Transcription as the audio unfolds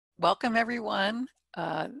Welcome, everyone.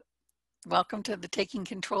 Uh, Welcome to the Taking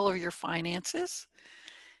Control of Your Finances.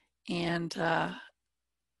 And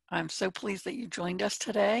I'm so pleased that you joined us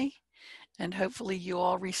today. And hopefully you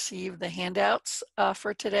all received the handouts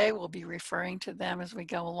for today. We'll be referring to them as we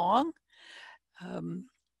go along.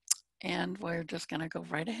 And we're just going to go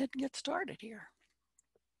right ahead and get started here.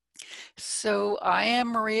 So I am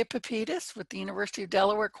Maria Pepitas with the University of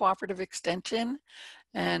Delaware Cooperative Extension.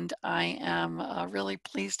 And I am really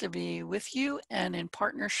pleased to be with you and in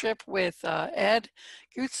partnership with Ed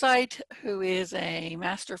Gutzeit, who is a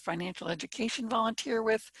Master Financial Education volunteer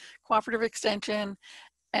with Cooperative Extension,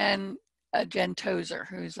 and Jen Tozer,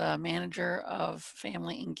 who's a Manager of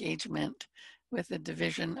Family Engagement with the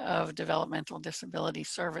Division of Developmental Disability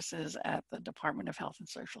Services at the Department of Health and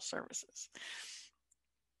Social Services.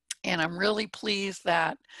 And I'm really pleased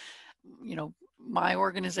that, my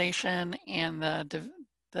organization and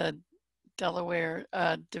the Delaware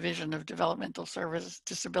Division of Developmental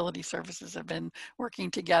Disability Services have been working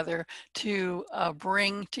together to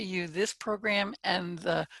bring to you this program and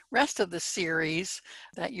the rest of the series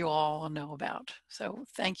that you all know about. So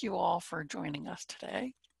thank you all for joining us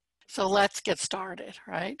today. So let's get started,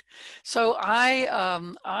 right? So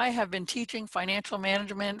I have been teaching financial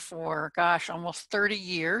management for, almost 30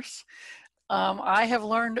 years. I have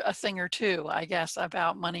learned a thing or two, I guess,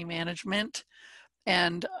 about money management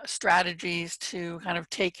and strategies to kind of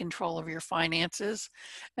take control of your finances.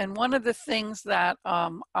 And one of the things that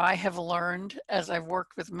I have learned as I've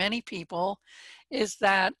worked with many people is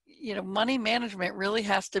that, money management really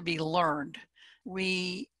has to be learned.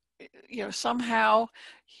 We, somehow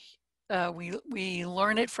we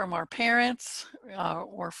learn it from our parents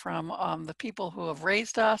or from the people who have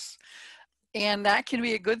raised us. And that can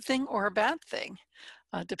be a good thing or a bad thing,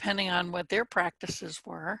 depending on what their practices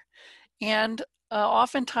were. And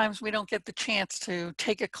oftentimes we don't get the chance to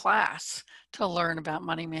take a class to learn about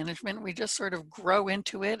money management. We just sort of grow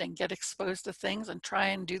into it and get exposed to things and try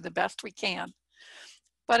and do the best we can.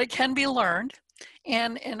 But it can be learned,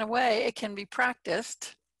 and in a way it can be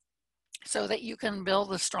practiced so that you can build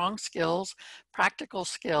the strong skills, practical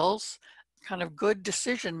skills, kind of good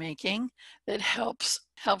decision making that helps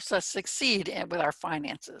us succeed with our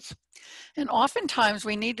finances. And oftentimes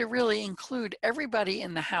we need to really include everybody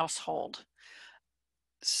in the household.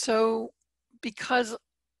 So because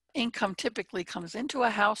income typically comes into a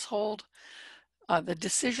household, the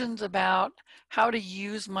decisions about how to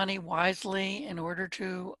use money wisely in order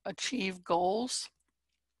to achieve goals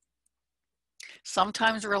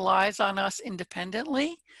sometimes relies on us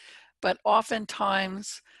independently, but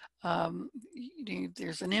oftentimes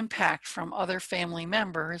there's an impact from other family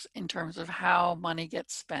members in terms of how money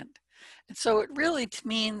gets spent. And so it really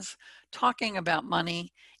means talking about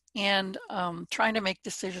money and trying to make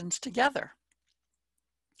decisions together.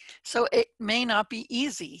 So it may not be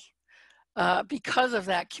easy because of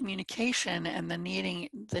that communication and the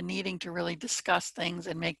needing to really discuss things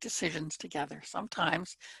and make decisions together.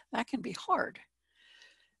 Sometimes that can be hard.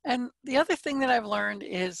 And the other thing that I've learned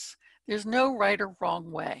is there's no right or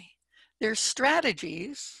wrong way. There's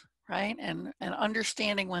strategies, right? And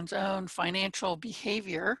understanding one's own financial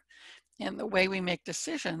behavior and the way we make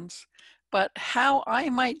decisions, but how I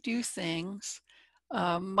might do things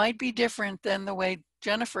might be different than the way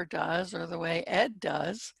Jennifer does or the way Ed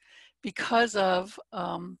does because of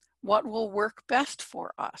what will work best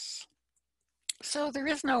for us. So there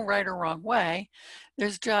is no right or wrong way.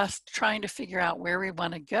 There's just trying to figure out where we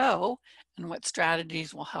want to go and what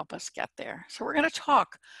strategies will help us get there. So we're going to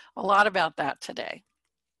talk a lot about that today.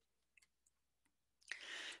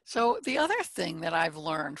 So the other thing that I've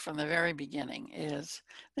learned from the very beginning is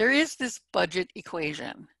there is this budget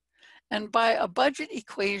equation. And by a budget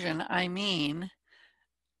equation, I mean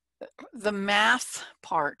the math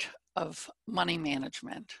part of money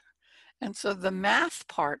management. And so the math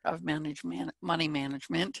part of money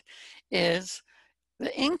management is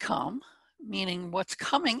the income, meaning what's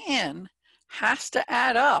coming in, has to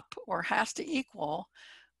add up or has to equal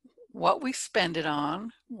what we spend it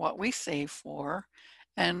on, what we save for,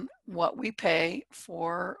 and what we pay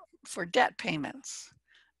for debt payments.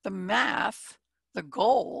 The math, the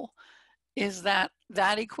goal, is that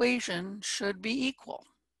that equation should be equal.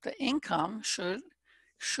 The income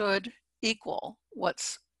should equal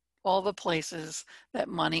what's all the places that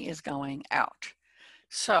money is going out.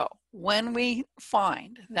 So when we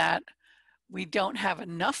find that we don't have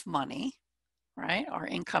enough money, right, our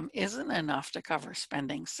income isn't enough to cover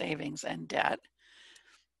spending, savings, and debt,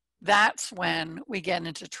 that's when we get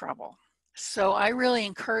into trouble. So I really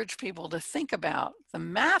encourage people to think about the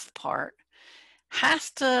math part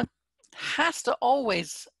has to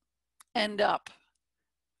always end up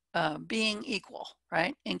being equal,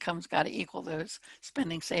 right? Income's got to equal those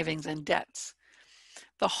spending, savings, and debts.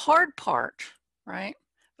 The hard part, right?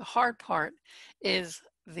 The hard part is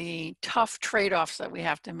the tough trade-offs that we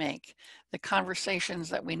have to make, the conversations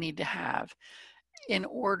that we need to have in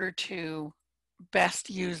order to best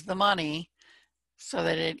use the money so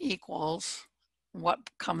that it equals what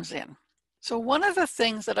comes in. So one of the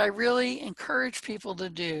things that I really encourage people to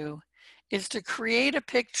do is to create a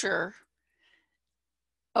picture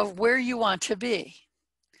of where you want to be.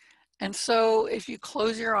 And so if you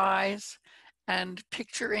close your eyes and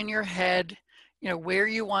picture in your head, you know, where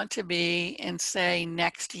you want to be in, say,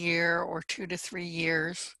 next year or 2 to 3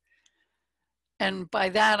 years. And by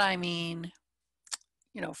that, I mean,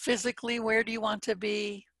 you know, physically, where do you want to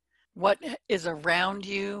be? What is around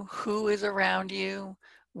you? Who is around you?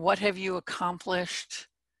 What have you accomplished?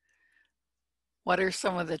 What are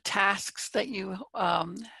some of the tasks that you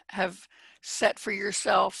have set for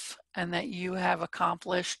yourself and that you have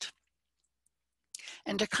accomplished?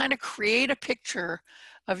 And to kind of create a picture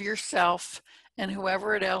of yourself and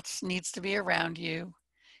whoever else needs to be around you.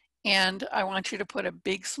 And I want you to put a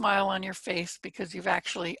big smile on your face because you've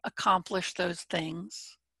actually accomplished those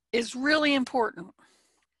things. Is really important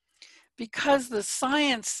because the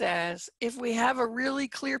science says if we have a really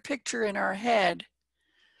clear picture in our head,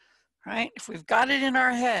 right? If we've got it in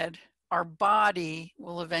our head, our body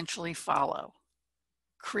will eventually follow.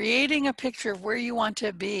 Creating a picture of where you want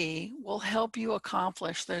to be will help you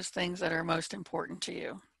accomplish those things that are most important to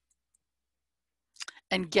you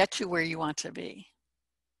and get you where you want to be.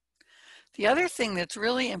 The other thing that's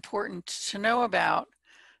really important to know about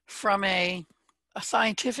from a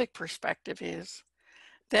scientific perspective is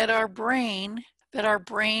that our brain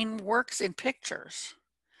works in pictures.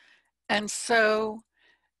 And so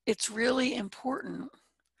it's really important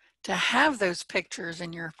to have those pictures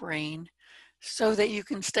in your brain so that you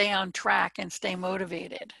can stay on track and stay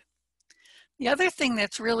motivated. The other thing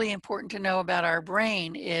that's really important to know about our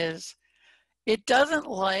brain is it doesn't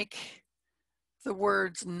like the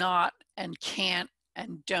words not and can't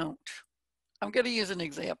and don't. I'm going to use an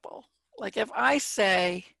example. Like if I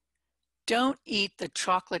say, don't eat the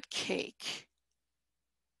chocolate cake,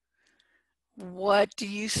 what do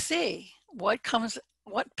you see? What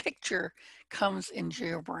picture comes into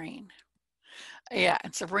your brain? Yeah,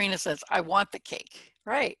 and Sabrina says, I want the cake,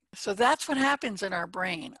 right? So that's what happens in our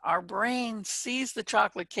brain. Our brain sees the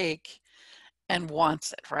chocolate cake and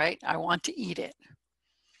wants it, right? I want to eat it.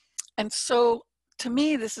 And so to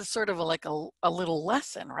me, this is sort of like a little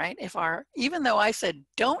lesson, right? Even though I said,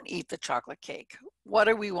 don't eat the chocolate cake, what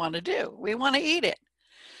do we want to do? We want to eat it.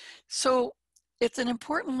 So it's an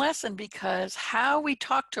important lesson because how we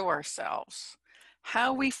talk to ourselves,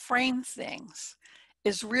 how we frame things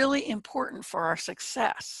is really important for our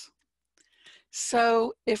success.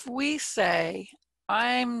 So if we say,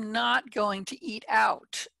 I'm not going to eat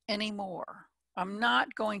out anymore, I'm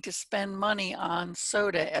not going to spend money on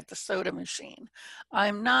soda at the soda machine,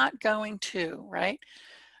 I'm not going to, right?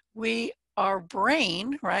 Our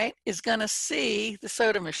brain, right, is going to see the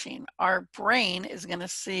soda machine. Our brain is going to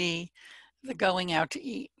see the going out to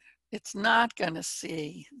eat. It's not going to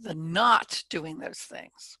see the not doing those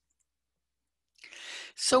things.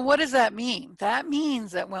 So what does that mean? That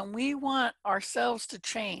means that when we want ourselves to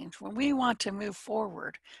change, when we want to move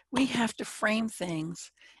forward, we have to frame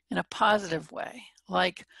things in a positive way.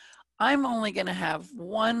 Like, I'm only going to have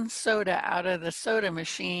one soda out of the soda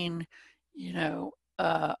machine, you know,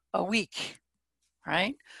 a week,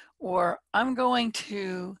 right? Or I'm going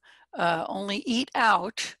to only eat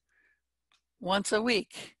out once a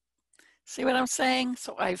week. See what I'm saying?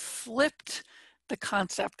 So I flipped the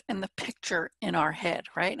concept and the picture in our head,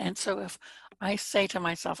 right? And so if I say to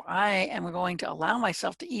myself, I am going to allow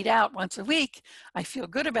myself to eat out once a week, I feel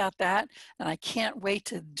good about that. And I can't wait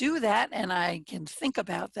to do that. And I can think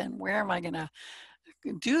about then where am I going to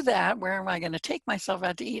do that? Where am I going to take myself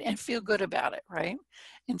out to eat and feel good about it, right?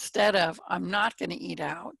 Instead of I'm not going to eat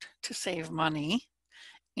out to save money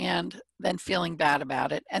and then feeling bad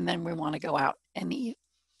about it. And then we want to go out and eat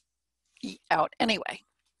out anyway.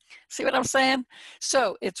 See what I'm saying?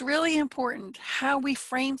 So it's really important how we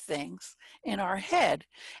frame things in our head.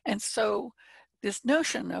 And so this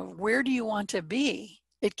notion of where do you want to be?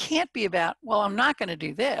 It can't be about, well, I'm not going to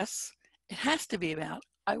do this. It has to be about,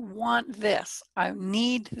 I want this. I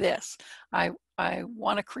need this. I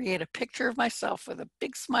want to create a picture of myself with a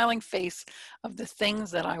big smiling face of the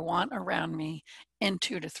things that I want around me in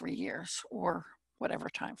 2 to 3 years or whatever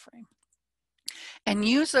time frame. And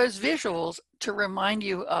use those visuals to remind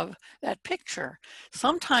you of that picture.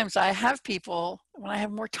 Sometimes I have people, when I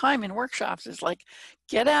have more time in workshops, is like,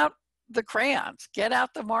 get out the crayons, get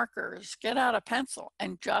out the markers, get out a pencil,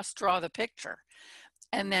 and just draw the picture.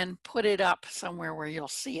 And then put it up somewhere where you'll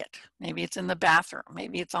see it. Maybe it's in the bathroom.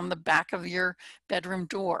 Maybe it's on the back of your bedroom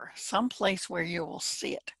door, someplace where you will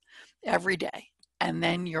see it every day. And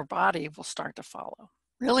then your body will start to follow.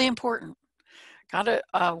 Really important. Got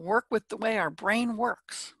to work with the way our brain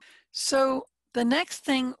works. So the next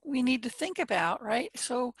thing we need to think about, right?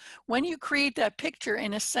 So when you create that picture,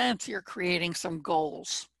 in a sense, you're creating some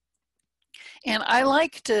goals. And I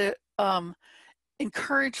like to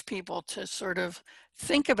encourage people to sort of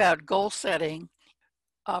think about goal setting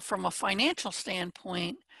from a financial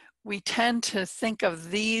standpoint. We tend to think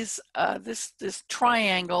of these this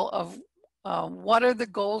triangle of what are the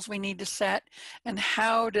goals we need to set and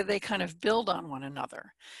how do they kind of build on one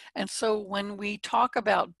another. And so when we talk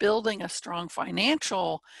about building a strong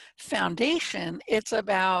financial foundation, it's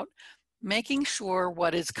about making sure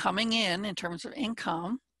what is coming in terms of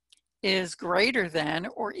income is greater than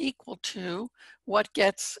or equal to what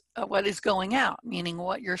is going out, meaning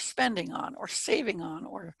what you're spending on or saving on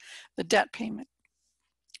or the debt payment.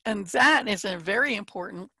 And that is a very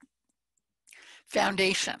important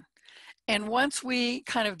foundation. And once we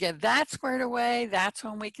kind of get that squared away, that's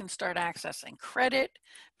when we can start accessing credit,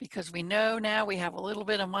 because we know now we have a little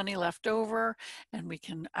bit of money left over and we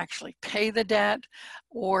can actually pay the debt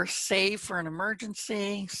or save for an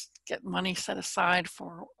emergency, get money set aside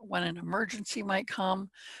for when an emergency might come,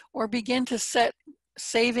 or begin to set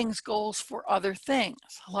savings goals for other things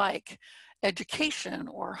like education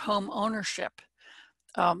or home ownership,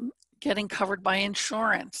 getting covered by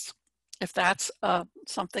insurance, if that's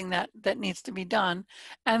something that needs to be done,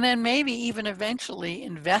 and then maybe even eventually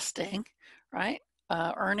investing, right?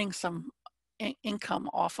 Earning some income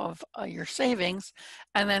off of your savings,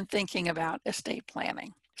 and then thinking about estate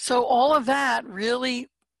planning. So all of that really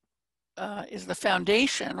is the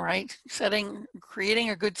foundation, right?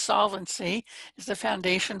 Creating a good solvency is the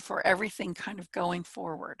foundation for everything kind of going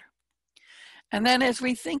forward. And then as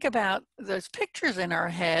we think about those pictures in our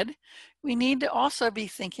head, we need to also be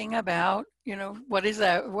thinking about, what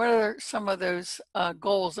are some of those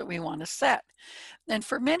goals that we want to set? And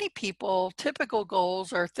for many people, typical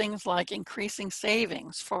goals are things like increasing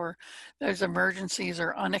savings for those emergencies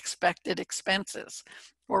or unexpected expenses,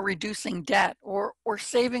 or reducing debt, or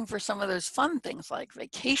saving for some of those fun things like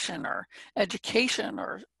vacation or education,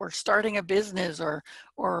 or starting a business,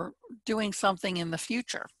 or doing something in the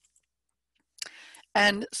future.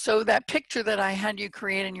 And so that picture that I had you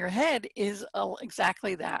create in your head is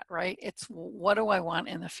exactly that, right? It's what do I want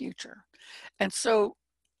in the future? And so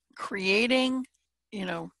creating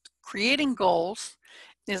goals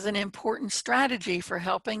is an important strategy for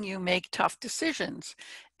helping you make tough decisions.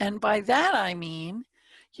 And by that, I mean,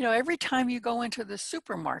 every time you go into the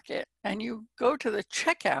supermarket and you go to the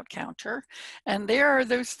checkout counter, and there are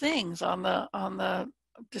those things on the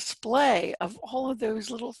display of all of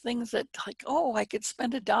those little things that, like, oh, I could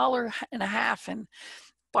spend $1.50 and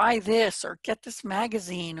buy this, or get this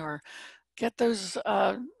magazine, or get those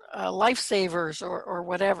lifesavers, or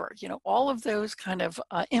whatever, all of those kind of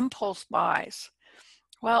impulse buys.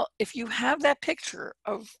 Well, if you have that picture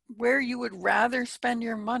of where you would rather spend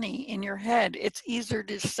your money in your head, it's easier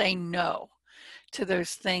to say no to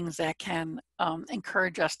those things that can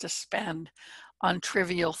encourage us to spend on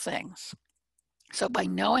trivial things. So by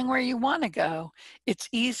knowing where you want to go, it's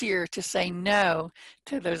easier to say no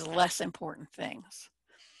to those less important things.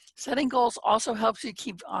 Setting goals also helps you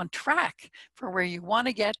keep on track for where you want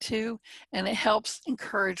to get to, and it helps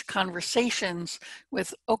encourage conversations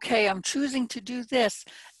with, okay, I'm choosing to do this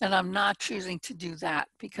and I'm not choosing to do that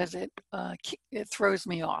because it throws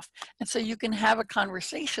me off. And so you can have a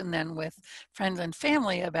conversation then with friends and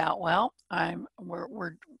family about, well, I'm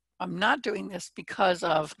not doing this because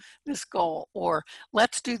of this goal, or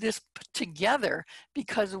let's do this together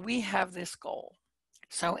because we have this goal.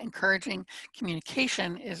 So encouraging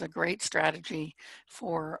communication is a great strategy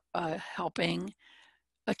for helping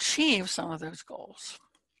achieve some of those goals.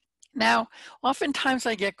 Now, oftentimes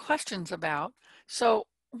I get questions about, so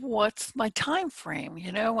what's my time frame?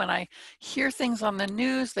 When I hear things on the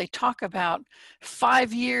news, they talk about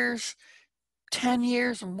 5 years, 10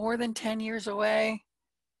 years, more than 10 years away.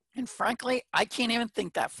 And frankly, I can't even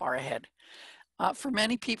think that far ahead. For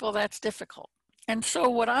many people, that's difficult. And so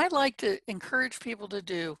what I like to encourage people to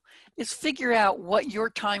do is figure out what your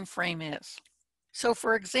time frame is. So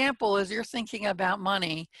for example, as you're thinking about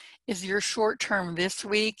money, is your short term this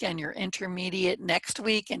week and your intermediate next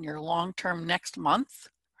week and your long term next month,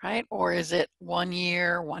 right? Or is it 1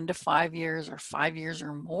 year, 1 to 5 years, or 5 years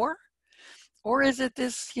or more? Or is it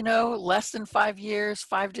this, less than 5 years,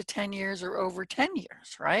 5 to 10 years, or over 10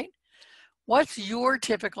 years, right? What's your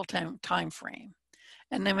typical time frame?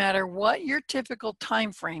 And no matter what your typical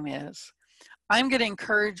time frame is, I'm going to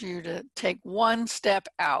encourage you to take one step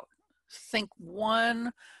out. Think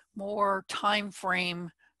one more time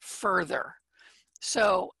frame further.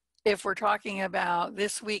 So if we're talking about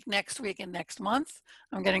this week, next week, and next month,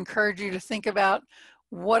 I'm going to encourage you to think about,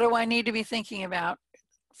 what do I need to be thinking about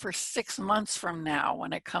for 6 months from now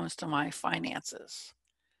when it comes to my finances?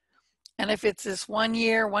 And if it's this 1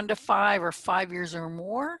 year, 1 to 5, or 5 years or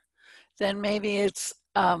more, then maybe it's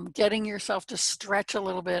getting yourself to stretch a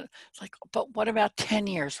little bit. It's like, but what about 10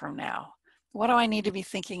 years from now? What do I need to be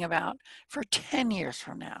thinking about for 10 years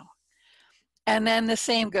from now? And then the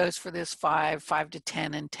same goes for this 5 to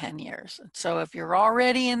 10, and 10 years. So if you're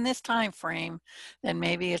already in this time frame, then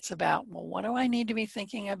maybe it's about, well, what do I need to be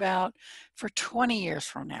thinking about for 20 years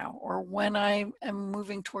from now, or when I am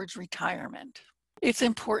moving towards retirement? It's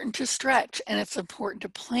important to stretch, and it's important to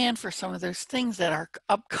plan for some of those things that are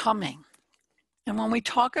upcoming. And when we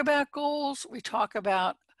talk about goals, we talk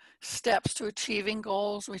about steps to achieving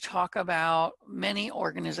goals. We talk about, many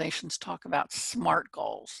organizations talk about SMART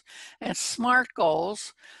goals. And SMART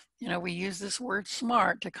goals, we use this word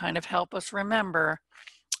SMART to kind of help us remember.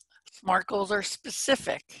 SMART goals are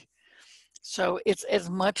specific. So it's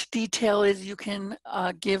as much detail as you can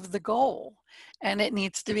give the goal. And it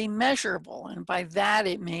needs to be measurable. And by that,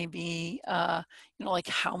 it may be, like,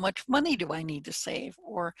 how much money do I need to save?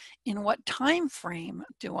 Or in what time frame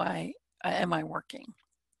am I working?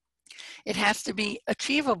 It has to be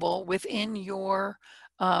achievable within your,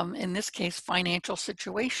 in this case, financial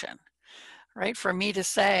situation. Right? For me to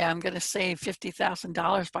say I'm going to save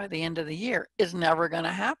 $50,000 by the end of the year is never going to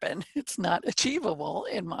happen. It's not achievable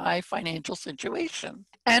in my financial situation.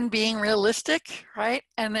 And being realistic, right?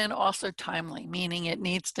 And then also timely, meaning it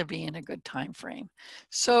needs to be in a good time frame.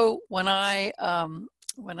 So when I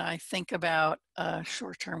think about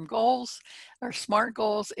short-term goals or SMART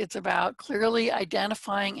goals, it's about clearly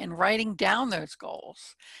identifying and writing down those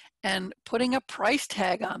goals and putting a price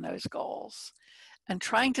tag on those goals, and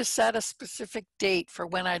trying to set a specific date for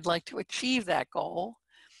when I'd like to achieve that goal,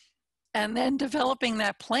 and then developing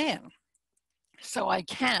that plan so I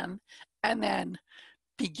can, and then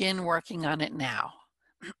begin working on it now.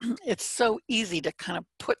 It's so easy to kind of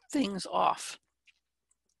put things off.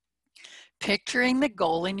 Picturing the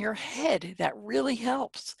goal in your head, that really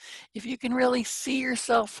helps. If you can really see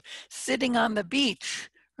yourself sitting on the beach,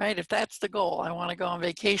 right? If that's the goal, I want to go on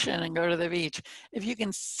vacation and go to the beach. If you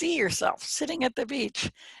can see yourself sitting at the beach,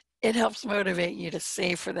 it helps motivate you to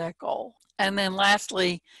save for that goal. And then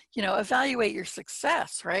lastly, evaluate your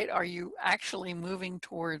success, right? Are you actually moving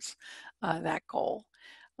towards that goal?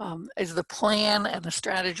 Is the plan and the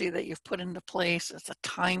strategy that you've put into place, is the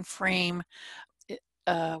time frame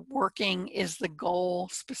working? Is the goal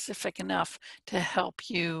specific enough to help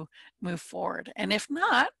you move forward? And if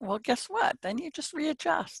not, well, guess what? Then you just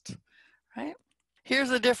readjust, right? Here's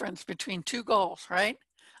the difference between two goals, right?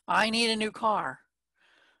 I need a new car.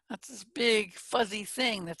 That's this big fuzzy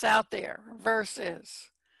thing that's out there, versus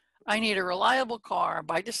I need a reliable car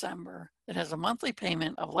by December that has a monthly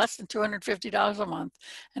payment of less than $250 a month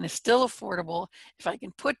and is still affordable if I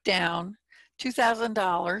can put down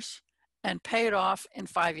 $2,000 and pay it off in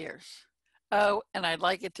 5 years. Oh, and I'd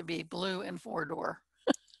like it to be blue and 4-door.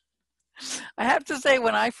 I have to say,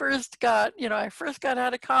 when I first got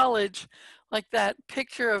out of college, like, that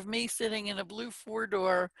picture of me sitting in a blue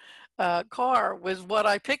 4-door car was what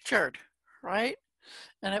I pictured, right?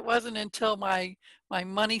 And it wasn't until my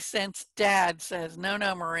money sense dad says, no,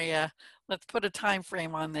 Maria, let's put a time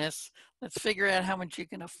frame on this. Let's figure out how much you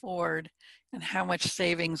can afford and how much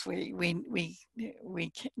savings we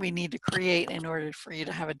need to create in order for you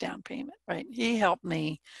to have a down payment, right? He helped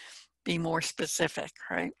me be more specific,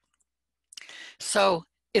 right? So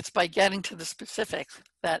it's by getting to the specifics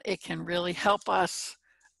that it can really help us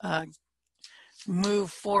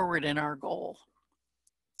move forward in our goal.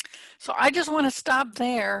 So I just want to stop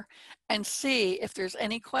there and see if there's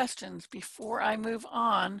any questions before I move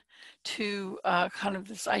on to kind of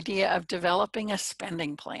this idea of developing a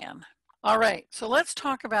spending plan. All right, so let's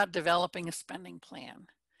talk about developing a spending plan.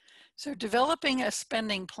 So developing a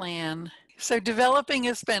spending plan,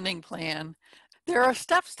 there are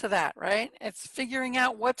steps to that, right? It's figuring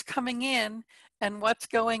out what's coming in and what's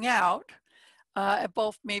going out,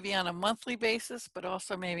 both maybe on a monthly basis, but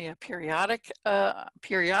also maybe a periodic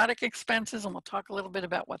expenses, and we'll talk a little bit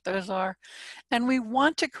about what those are. And we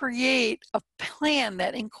want to create a plan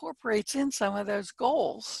that incorporates in some of those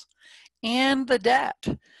goals and the debt,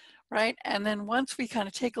 right? And then once we kind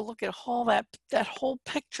of take a look at all that whole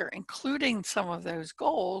picture, including some of those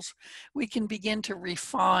goals, we can begin to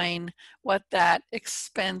refine what that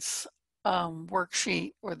expense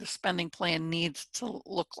worksheet or the spending plan needs to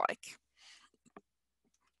look like.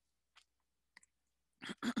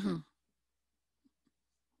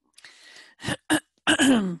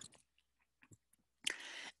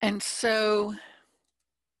 And so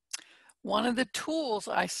one of the tools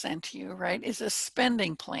I sent you, right, is a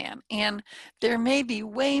spending plan. And there may be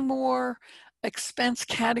way more expense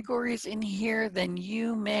categories in here than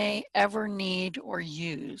you may ever need or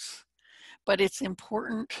use. But it's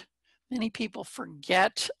important. Many people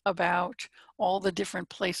forget about all the different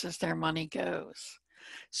places their money goes.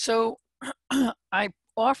 So I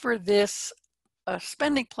offer this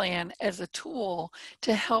spending plan as a tool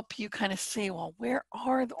to help you kind of see, well, where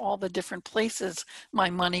are all the different places my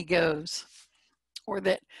money goes, or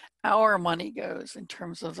that our money goes in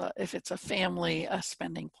terms of if it's a family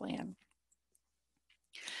spending plan.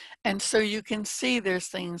 And so you can see there's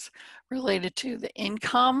things related to the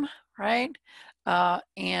income, right?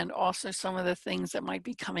 And also some of the things that might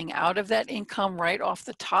be coming out of that income right off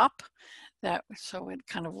the top. So it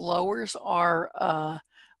kind of lowers our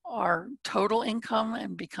total income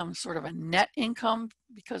and becomes sort of a net income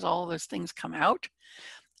because all of those things come out.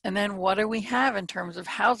 And then what do we have in terms of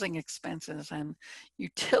housing expenses and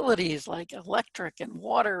utilities like electric and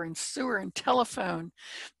water and sewer and telephone?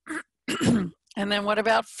 And then what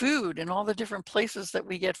about food and all the different places that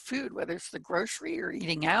we get food, whether it's the grocery or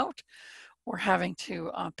eating out or having to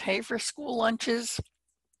pay for school lunches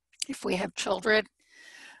if we have children?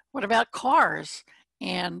 What about cars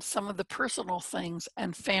and some of the personal things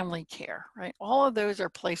and family care, right? All of those are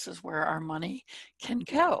places where our money can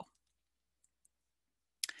go.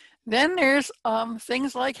 Then there's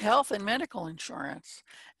things like health and medical insurance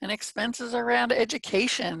and expenses around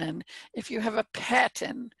education. And if you have a pet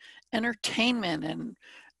and entertainment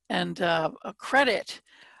and a credit.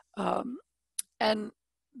 And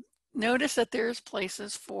notice that there's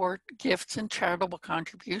places for gifts and charitable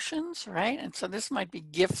contributions, right? And so this might be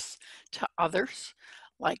gifts to others,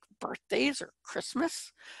 like birthdays or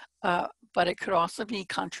Christmas, but it could also be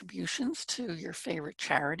contributions to your favorite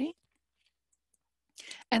charity.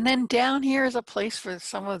 And then down here is a place for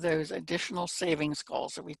some of those additional savings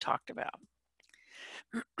goals that we talked about.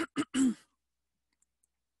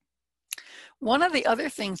 One of the other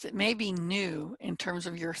things that may be new in terms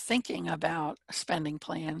of your thinking about spending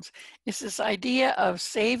plans is this idea of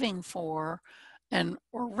saving for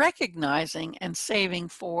or recognizing and saving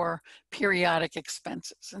for periodic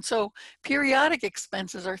expenses. And so periodic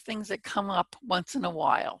expenses are things that come up once in a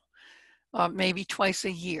while, maybe twice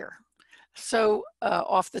a year. So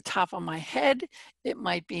off the top of my head, it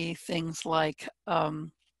might be things like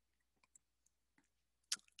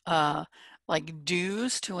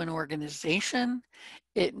dues to an organization.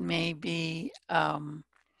 It may be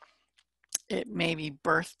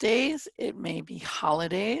birthdays, it may be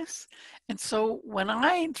holidays. And so when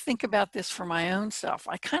I think about this for my own self,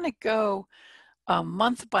 I kind of go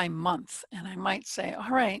month by month, and I might say, all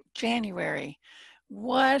right, January,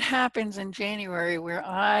 what happens in January where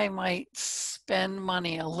I might spend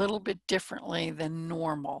money a little bit differently than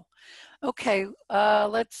normal? Okay,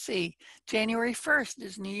 let's see. January 1st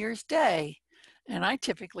is New Year's Day. And I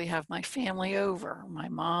typically have my family over, my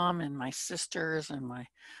mom and my sisters and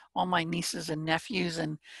all my nieces and nephews.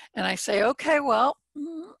 And I say, okay, well,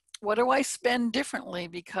 what do I spend differently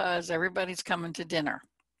because everybody's coming to dinner?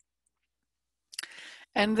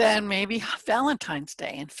 And then maybe Valentine's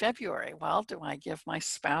Day in February. Well, do I give my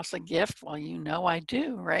spouse a gift? Well, you know I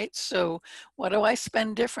do, right? So what do I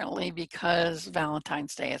spend differently because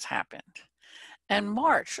Valentine's Day has happened? And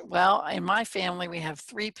March, well, in my family, we have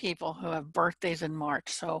 3 people who have birthdays in March.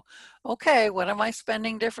 So, okay, what am I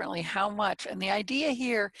spending differently? How much? And the idea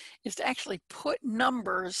here is to actually put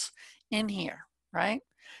numbers in here, right?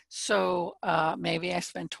 So maybe I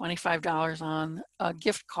spend $25 on a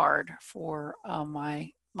gift card for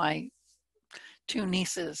my 2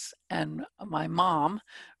 nieces and my mom,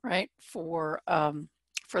 right, for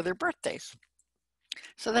their birthdays.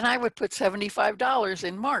 So then I would put $75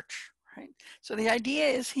 in March. Right. So the idea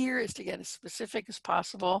is to get as specific as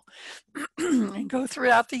possible and go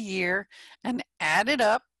throughout the year and add it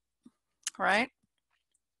up, right?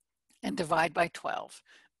 And divide by 12.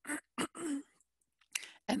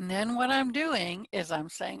 And then what I'm doing is I'm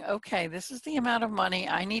saying, okay, this is the amount of money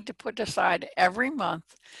I need to put aside every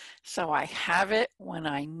month so I have it when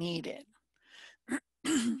I need it.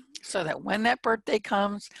 So that when that birthday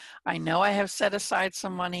comes, I know I have set aside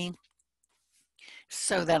some money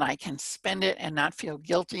so that I can spend it and not feel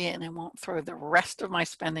guilty, and it won't throw the rest of my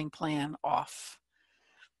spending plan off.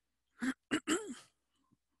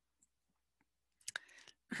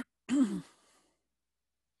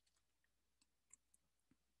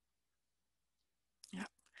 Yeah.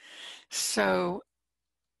 So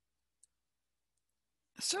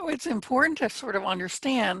it's important to sort of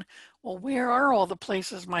understand, well, where are all the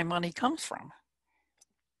places my money comes from?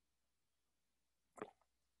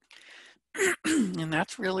 And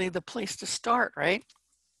that's really the place to start, right?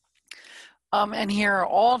 And here are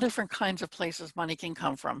all different kinds of places money can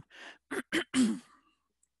come from.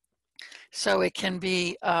 So it can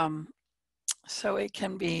be,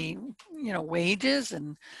 wages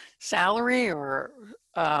and salary, or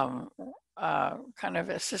kind of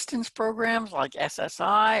assistance programs like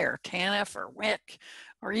SSI or TANF or WIC,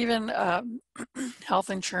 or even health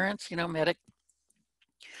insurance,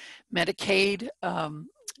 Medicaid,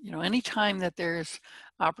 anytime that there's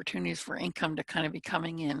opportunities for income to kind of be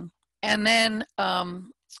coming in. And then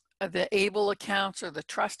the ABLE accounts or the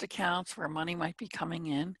trust accounts where money might be coming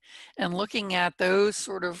in, and looking at those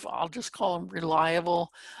sort of, I'll just call them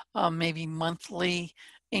reliable, maybe monthly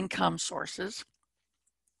income sources.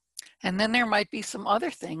 And then there might be some other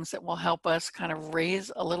things that will help us kind of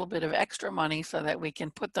raise a little bit of extra money so that we can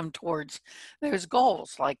put them towards those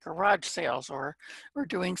goals, like garage sales, or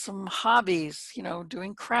doing some hobbies,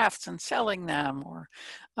 doing crafts and selling them, or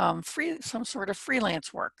some sort of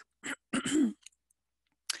freelance work.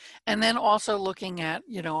 And then also looking at,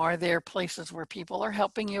 are there places where people are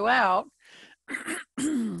helping you out?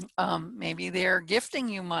 Maybe they're gifting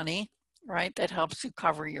you money, right, that helps you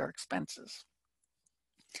cover your expenses.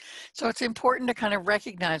 So it's important to kind of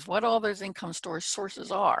recognize what all those income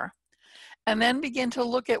sources are, and then begin to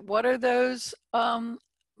look at what are those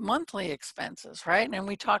monthly expenses, right? And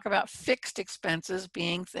we talk about fixed expenses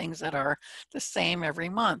being things that are the same every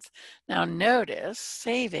month. Now notice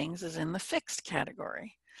savings is in the fixed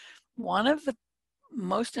category. One of the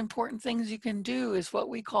most important things you can do is what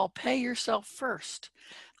we call pay yourself first.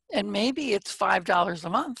 And maybe it's $5 a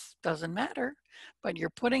month, doesn't matter, but you're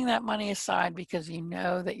putting that money aside because you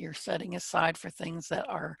know that you're setting aside for things that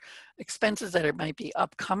are expenses that it might be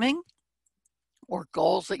upcoming, or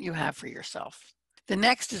goals that you have for yourself. The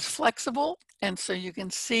next is flexible. And so you can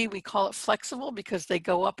see we call it flexible because they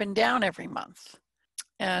go up and down every month.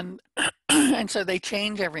 And, and so they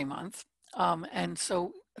change every month. And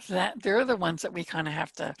so that they're the ones that we kind of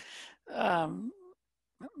have to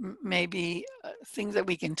maybe things that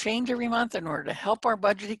we can change every month in order to help our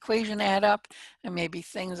budget equation add up, and maybe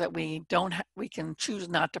things that we can choose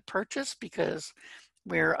not to purchase because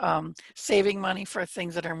we're saving money for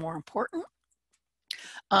things that are more important.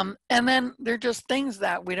 And then they're just things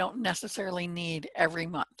that we don't necessarily need every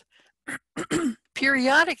month.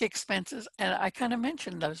 Periodic expenses, and I kind of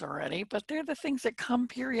mentioned those already, but they're the things that come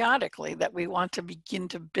periodically that we want to begin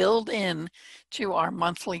to build in to our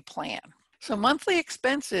monthly plan. So monthly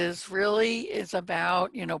expenses really is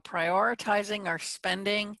about, prioritizing our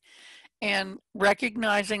spending and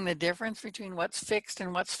recognizing the difference between what's fixed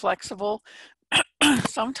and what's flexible.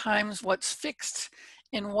 Sometimes what's fixed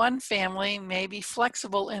in one family may be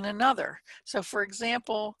flexible in another. So for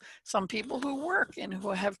example, some people who work and who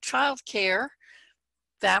have childcare,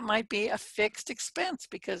 that might be a fixed expense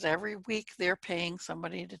because every week they're paying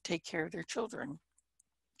somebody to take care of their children.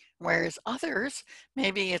 Whereas others,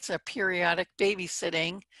 maybe it's a periodic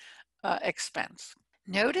babysitting expense.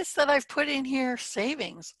 Notice that I've put in here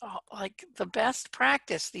savings. Like the best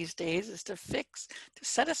practice these days is to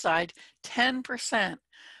set aside 10%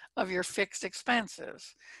 of your fixed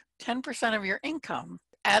expenses, 10% of your income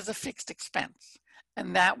as a fixed expense.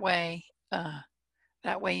 And that way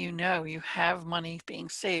you have money being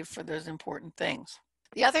saved for those important things.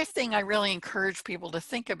 The other thing I really encourage people to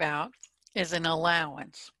think about is an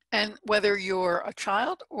allowance. And whether you're a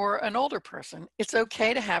child or an older person, it's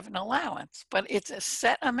okay to have an allowance, but it's a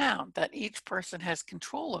set amount that each person has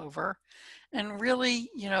control over. And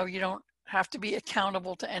really, you don't have to be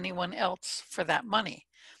accountable to anyone else for that money.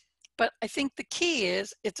 But I think the key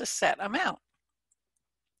is it's a set amount.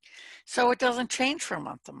 So it doesn't change from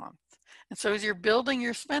month to month. And so as you're building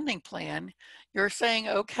your spending plan, you're saying,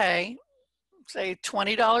 okay, say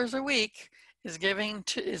 $20 a week is going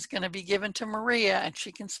to be given to Maria, and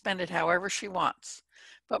she can spend it however she wants.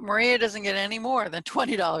 But Maria doesn't get any more than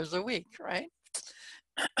 $20 a week, right?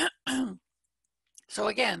 So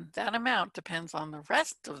again, that amount depends on the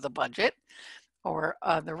rest of the budget, or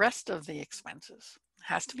the rest of the expenses. It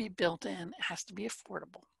has to be built in, it has to be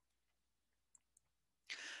affordable.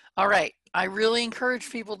 All right. I really encourage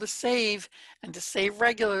people to save and to save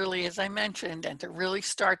regularly, as I mentioned, and to really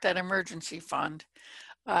start that emergency fund.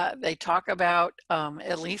 They talk about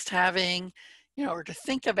at least having, or to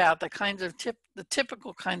think about the kinds of the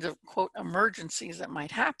typical kinds of quote emergencies that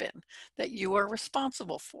might happen that you are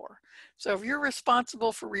responsible for. So if you're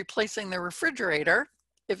responsible for replacing the refrigerator,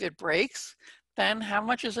 if it breaks, then how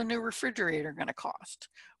much is a new refrigerator going to cost?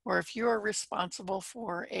 Or if you are responsible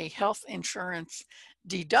for a health insurance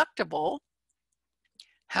deductible,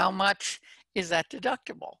 how much is that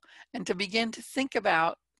deductible? And to begin to think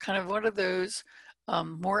about kind of what are those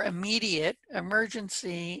more immediate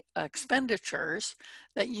emergency expenditures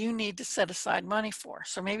that you need to set aside money for.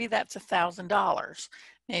 So maybe that's $1,000,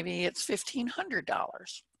 maybe it's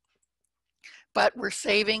 $1,500, but we're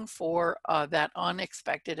saving for that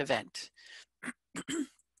unexpected event.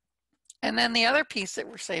 And then the other piece that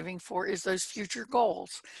we're saving for is those future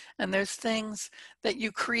goals and those things that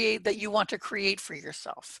you create, that you want to create for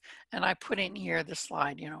yourself. And I put in here the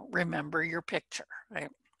slide, remember your picture, right?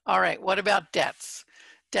 All right, what about debts?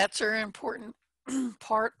 Debts are an important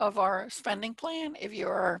part of our spending plan. If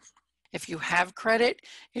you have credit,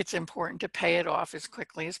 it's important to pay it off as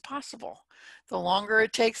quickly as possible. The longer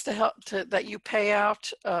it takes that you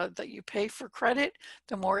pay for credit,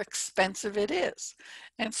 the more expensive it is.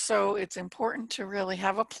 And so it's important to really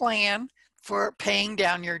have a plan for paying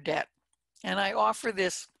down your debt. And I offer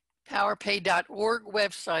this powerpay.org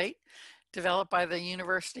website developed by the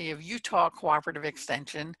University of Utah Cooperative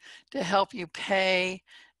Extension to help you pay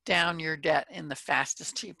down your debt in the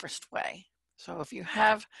fastest, cheapest way. So if you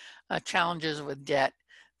have challenges with debt,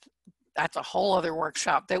 that's a whole other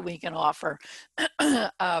workshop that we can offer.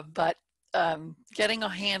 But getting a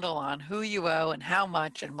handle on who you owe and how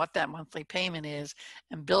much and what that monthly payment is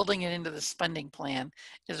and building it into the spending plan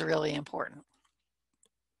is really important.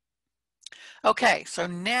 Okay, so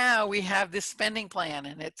now we have this spending plan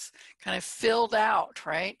and it's kind of filled out,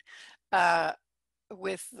 right?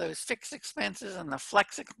 With those fixed expenses and the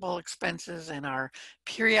flexible expenses and our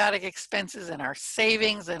periodic expenses and our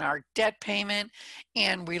savings and our debt payment.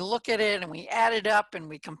 And we look at it and we add it up and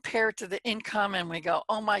we compare it to the income and we go,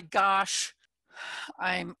 oh my gosh,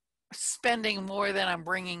 I'm spending more than I'm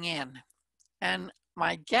bringing in. And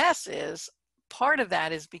my guess is part of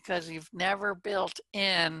that is because you've never built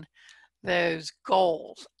in those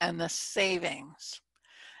goals and the savings.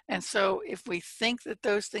 And so if we think that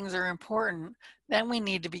those things are important, then we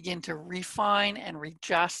need to begin to refine and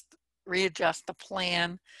readjust the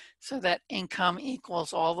plan so that income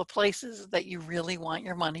equals all the places that you really want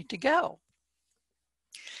your money to go.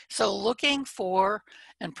 So looking for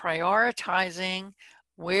and prioritizing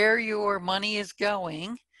where your money is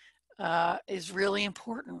going is really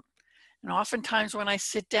important. And oftentimes when I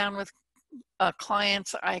sit down with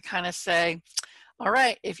clients, I kind of say, all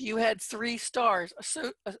right, if you had 3 stars,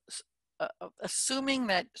 assuming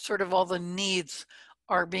that sort of all the needs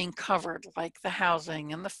are being covered, like the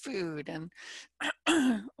housing and the food and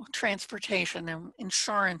transportation and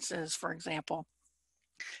insurances, for example,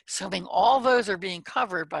 assuming all those are being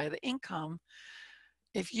covered by the income,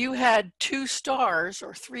 if you had 2 stars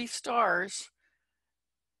or 3 stars,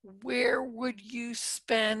 where would you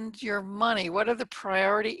spend your money? What are the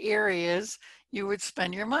priority areas you would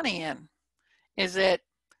spend your money in? Is it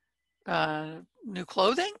new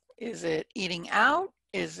clothing? Is it eating out?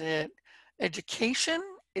 Is it education?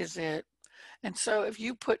 And so if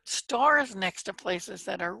you put stars next to places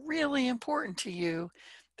that are really important to you,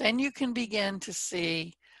 then you can begin to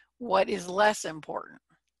see what is less important.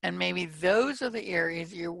 And maybe those are the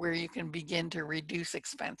areas where you can begin to reduce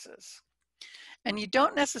expenses. And you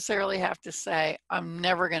don't necessarily have to say, I'm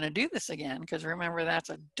never going to do this again, because remember, that's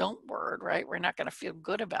a don't word, right? We're not going to feel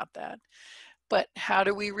good about that. But how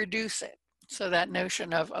do we reduce it? So that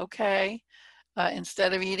notion of, okay,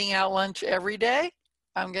 instead of eating out lunch every day,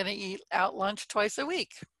 I'm going to eat out lunch twice a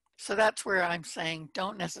week. So that's where I'm saying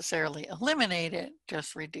don't necessarily eliminate it,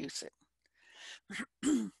 just reduce it.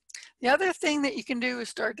 The other thing that you can do is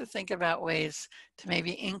start to think about ways to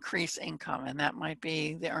maybe increase income, and that might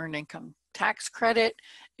be the Earned Income Tax Credit.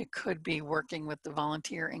 It could be working with the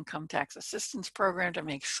Volunteer Income Tax Assistance Program to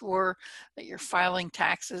make sure that you're filing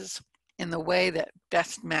taxes in the way that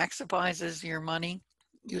best maximizes your money,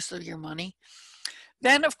 use of your money.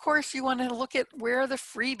 Then, of course, you want to look at where are the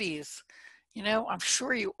freebies. I'm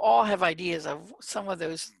sure you all have ideas of some of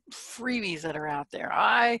those freebies that are out there.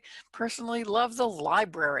 I personally love the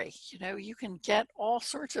library. You can get all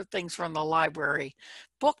sorts of things from the library,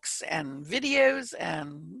 books and videos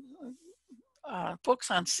and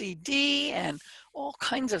books on CD and all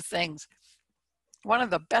kinds of things. One of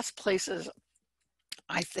the best places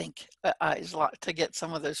I think is a lot to get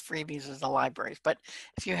some of those freebies as the libraries. But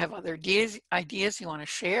if you have other ideas you want to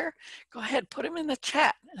share, go ahead, put them in the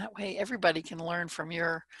chat. That way everybody can learn from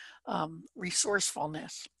your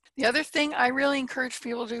resourcefulness. The other thing I really encourage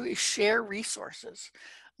people to do is share resources.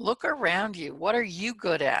 Look around you. What are you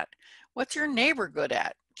good at? What's your neighbor good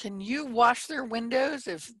at? Can you wash their windows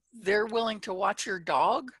if they're willing to watch your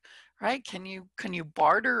dog, right? Can you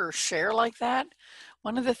barter or share like that?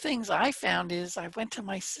 One of the things I found is I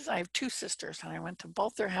have two sisters and I went to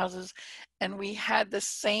both their houses and we had the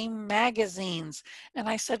same magazines. And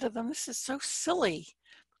I said to them, this is so silly.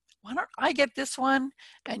 Why don't I get this one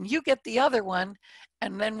and you get the other one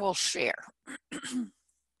and then we'll share.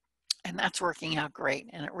 And that's working out great.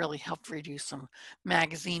 And it really helped reduce some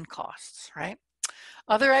magazine costs, right?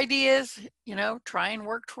 Other ideas, try and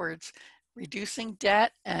work towards reducing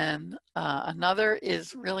debt. And another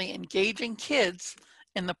is really engaging kids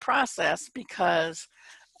in the process because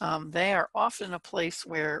they are often a place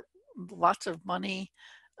where lots of money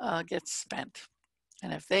gets spent.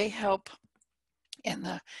 And if they help in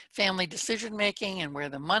the family decision making and where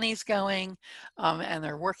the money's going, and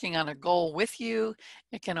they're working on a goal with you,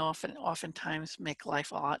 it can oftentimes make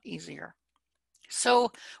life a lot easier.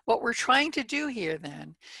 So what we're trying to do here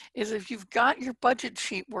then is if you've got your budget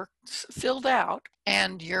sheet filled out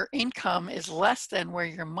and your income is less than where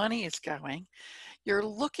your money is going, you're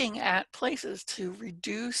looking at places to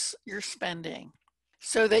reduce your spending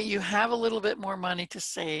so that you have a little bit more money to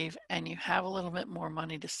save and you have a little bit more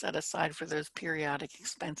money to set aside for those periodic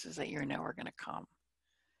expenses that you know are going to come.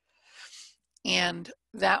 And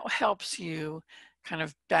that helps you kind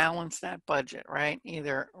of balance that budget, right?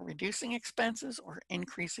 Either reducing expenses or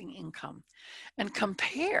increasing income. And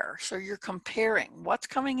compare. So you're comparing what's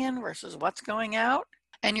coming in versus what's going out.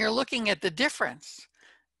 And you're looking at the difference.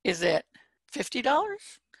 Is it $50?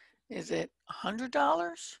 Is it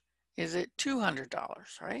 $100? Is it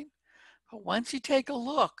 $200, right? But once you take a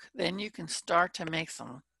look, then you can start to make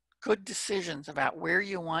some good decisions about where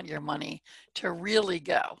you want your money to really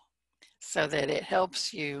go so that it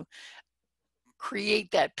helps you create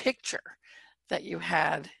that picture that you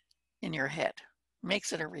had in your head,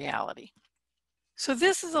 makes it a reality. So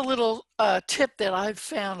this is a little tip that I've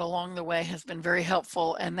found along the way has been very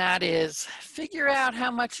helpful, and that is figure out how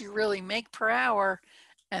much you really make per hour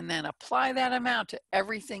and then apply that amount to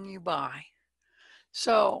everything you buy.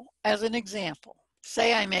 So as an example,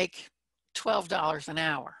 say I make $12 an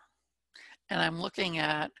hour and I'm looking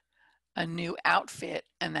at a new outfit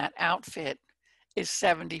and that outfit is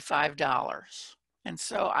 $75. And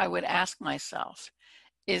so I would ask myself,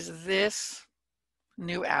 is this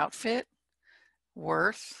new outfit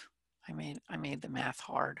worth, I made the math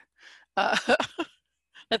hard.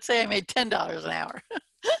 Let's say I made $10 an hour.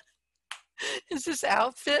 Is this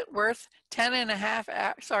outfit worth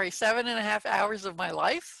 7.5 hours of my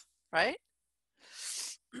life, right?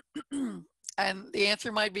 And the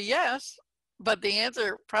answer might be yes, but the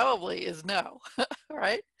answer probably is no,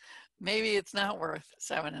 right? Maybe it's not worth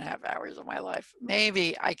 7.5 hours of my life.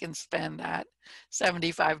 Maybe I can spend that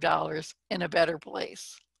 $75 in a better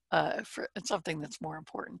place for something that's more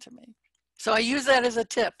important to me. So I use that as a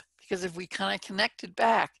tip because if we kind of connect it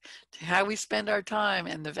back to how we spend our time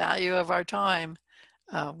and the value of our time,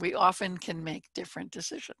 we often can make different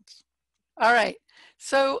decisions. All right,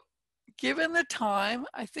 so given the time,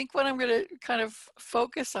 I think what I'm going to kind of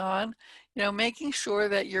focus on, making sure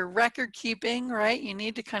that you're record keeping, right? You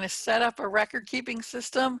need to kind of set up a record keeping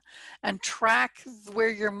system and track where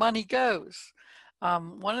your money goes.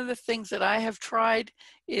 One of the things that I have tried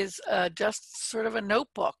is just sort of a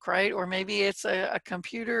notebook, right? Or maybe it's a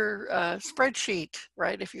computer spreadsheet,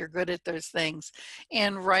 right? If you're good at those things,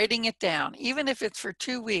 and writing it down, even if it's for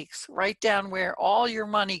 2 weeks, write down where all your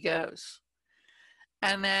money goes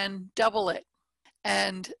and then double it.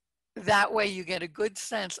 And that way you get a good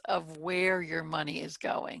sense of where your money is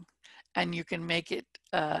going. And you can make it,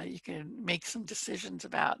 you can make some decisions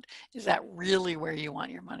about, is that really where you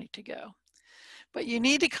want your money to go? But you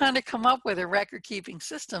need to kind of come up with a record keeping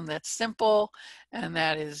system that's simple and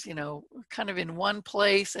that is, kind of in one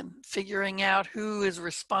place and figuring out who is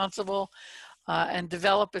responsible and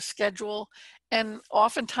develop a schedule. And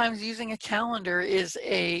oftentimes using a calendar is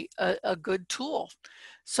a good tool.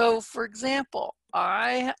 So for example,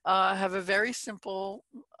 I have a very simple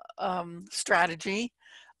strategy.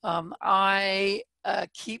 I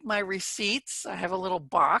keep my receipts. I have a little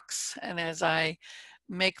box, and as I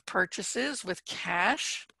make purchases with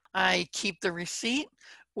cash, I keep the receipt.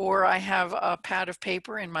 or I have a pad of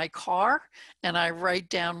paper in my car and I write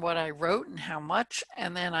down what I wrote and how much,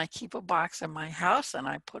 and then I keep a box in my house and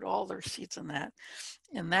I put all the receipts in that.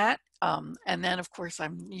 And then of course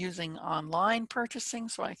I'm using online purchasing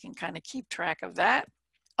so I can kind of keep track of that.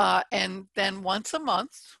 And then once a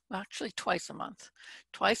month, actually twice a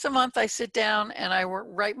month I sit down and I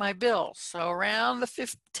write my bills. So around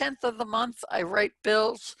the 10th of the month, I write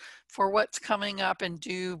bills for what's coming up and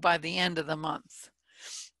due by the end of the month.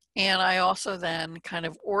 And I also then kind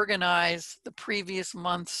of organize the previous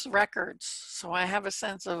month's records. So I have a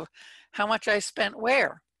sense of how much I spent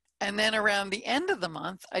where. And then around the end of the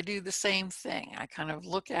month, I do the same thing. I kind of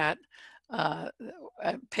look at, uh,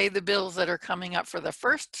 pay the bills that are coming up for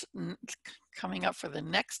coming up for the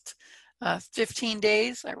next 15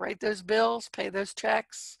 days. I write those bills, pay those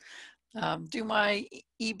checks, do my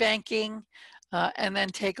e-banking, and then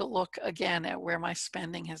take a look again at where my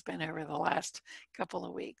spending has been over the last couple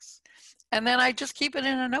of weeks. And then I just keep it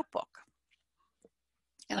in a notebook.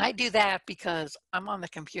 And I do that because I'm on the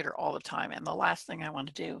computer all the time. And the last thing I want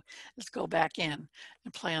to do is go back in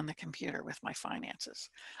and play on the computer with my finances.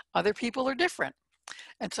 Other people are different.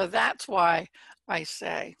 And so that's why I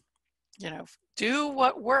say, do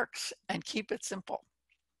what works and keep it simple.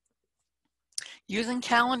 Using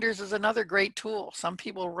calendars is another great tool. Some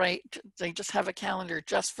people they just have a calendar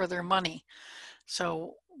just for their money.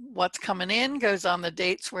 So what's coming in goes on the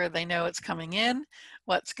dates where they know it's coming in.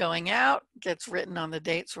 What's going out gets written on the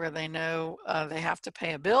dates where they know they have to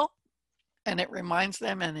pay a bill, and it reminds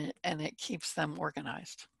them and it keeps them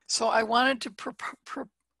organized. So I wanted to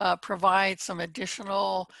provide some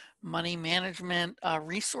additional money management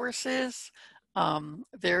resources.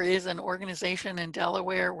 There is an organization in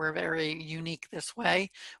Delaware. We're very unique this way.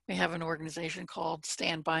 We have an organization called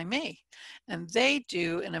Stand By Me, and they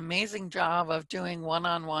do an amazing job of doing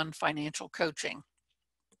one-on-one financial coaching.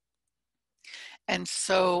 And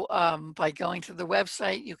so by going to the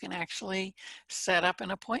website, you can actually set up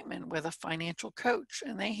an appointment with a financial coach,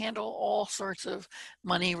 and they handle all sorts of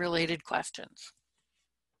money-related questions.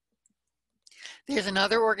 There's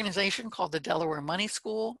another organization called the Delaware Money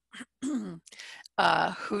School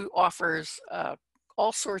who offers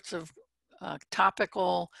all sorts of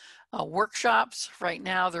topical workshops. Right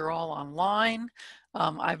now, they're all online.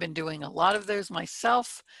 I've been doing a lot of those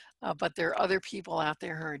myself, but there are other people out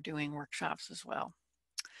there who are doing workshops as well.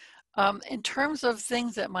 In terms of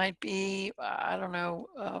things that might be, I don't know,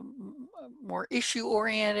 more issue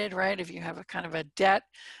oriented, right? If you have a kind of a debt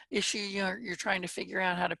issue, you're trying to figure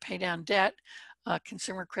out how to pay down debt,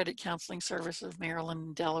 Consumer Credit Counseling Service of Maryland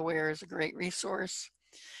and Delaware is a great resource.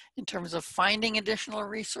 In terms of finding additional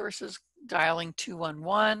resources, dialing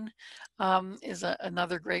 211 is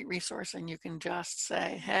another great resource, and you can just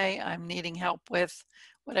say, hey, I'm needing help with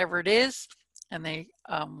whatever it is, and they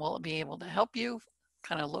will be able to help you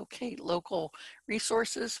kind of locate local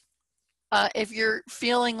resources. If you're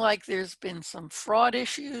feeling like there's been some fraud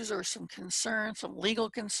issues or some concerns, some legal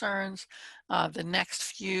concerns, the next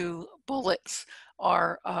few bullets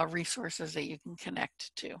are resources that you can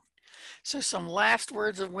connect to. So some last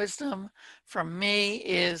words of wisdom from me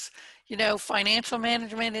is, financial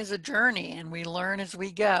management is a journey and we learn as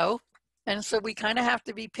we go. And so we kind of have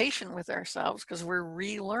to be patient with ourselves because we're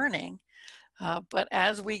relearning. But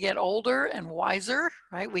as we get older and wiser,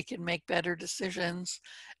 right, we can make better decisions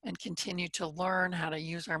and continue to learn how to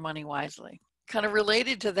use our money wisely. Kind of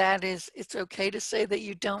related to that is it's okay to say that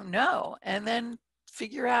you don't know and then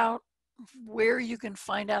figure out where you can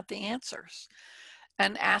find out the answers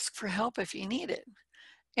and ask for help if you need it.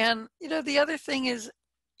 And, the other thing is,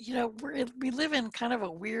 we live in kind of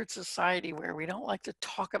a weird society where we don't like to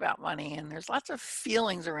talk about money and there's lots of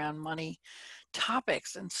feelings around money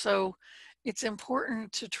topics. And so it's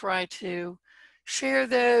important to try to share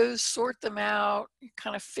those, sort them out,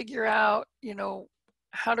 kind of figure out,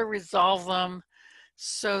 how to resolve them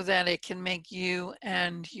so that it can make you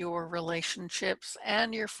and your relationships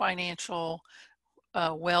and your financial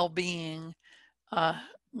well-being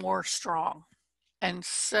more strong. And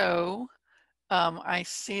so I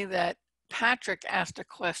see that Patrick asked a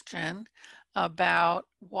question about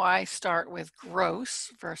why start with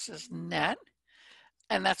gross versus net.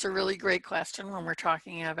 And that's a really great question when we're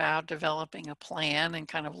talking about developing a plan and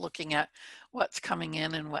kind of looking at what's coming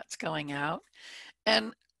in and what's going out.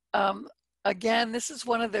 And again, this is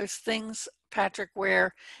one of those things, Patrick,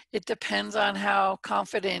 where it depends on how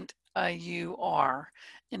confident you are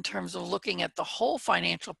in terms of looking at the whole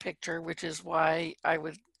financial picture, which is why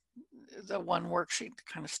the one worksheet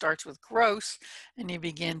kind of starts with gross and you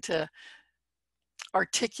begin to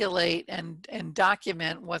articulate and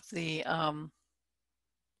document what the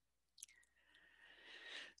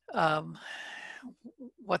um,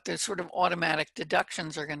 what the sort of automatic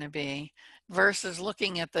deductions are going to be versus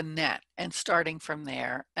looking at the net and starting from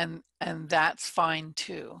there. And that's fine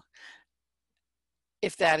too,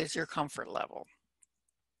 if that is your comfort level.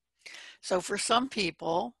 So for some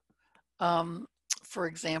people, um, for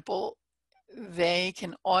example, they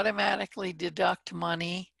can automatically deduct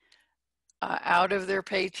money out of their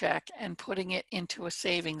paycheck and putting it into a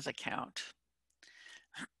savings account.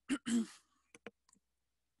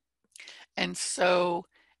 And so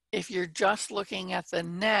if you're just looking at the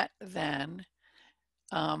net, then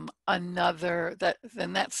then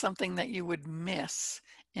that's something that you would miss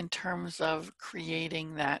in terms of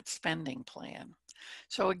creating that spending plan.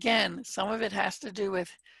 So again, some of it has to do with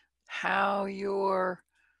how your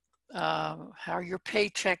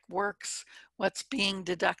paycheck works, what's being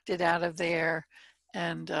deducted out of there,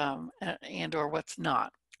 and or what's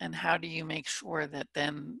not, and how do you make sure that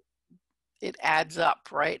then it adds up,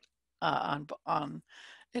 right? On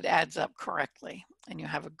It adds up correctly, and you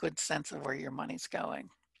have a good sense of where your money's going.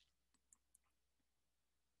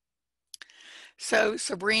 So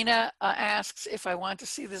Sabrina asks if I want to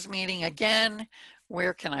see this meeting again,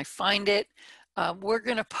 where can I find it? We're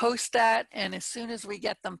going to post that, and as soon as we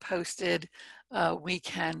get them posted, we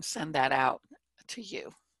can send that out to you.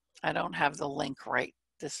 I don't have the link right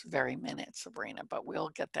this very minute, Sabrina, but we'll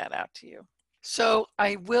get that out to you. So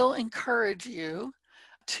I will encourage you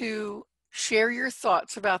to share your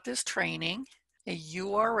thoughts about this training, a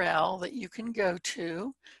URL that you can go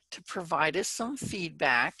to provide us some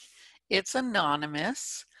feedback. It's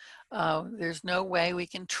anonymous. There's no way we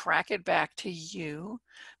can track it back to you,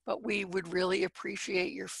 but we would really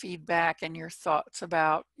appreciate your feedback and your thoughts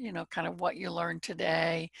about, kind of what you learned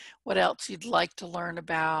today, what else you'd like to learn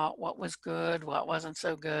about, what was good, what wasn't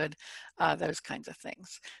so good, those kinds of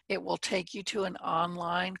things. It will take you to an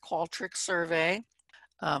online Qualtrics survey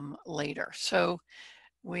later. So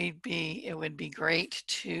it would be great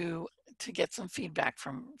to get some feedback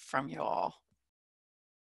from you all.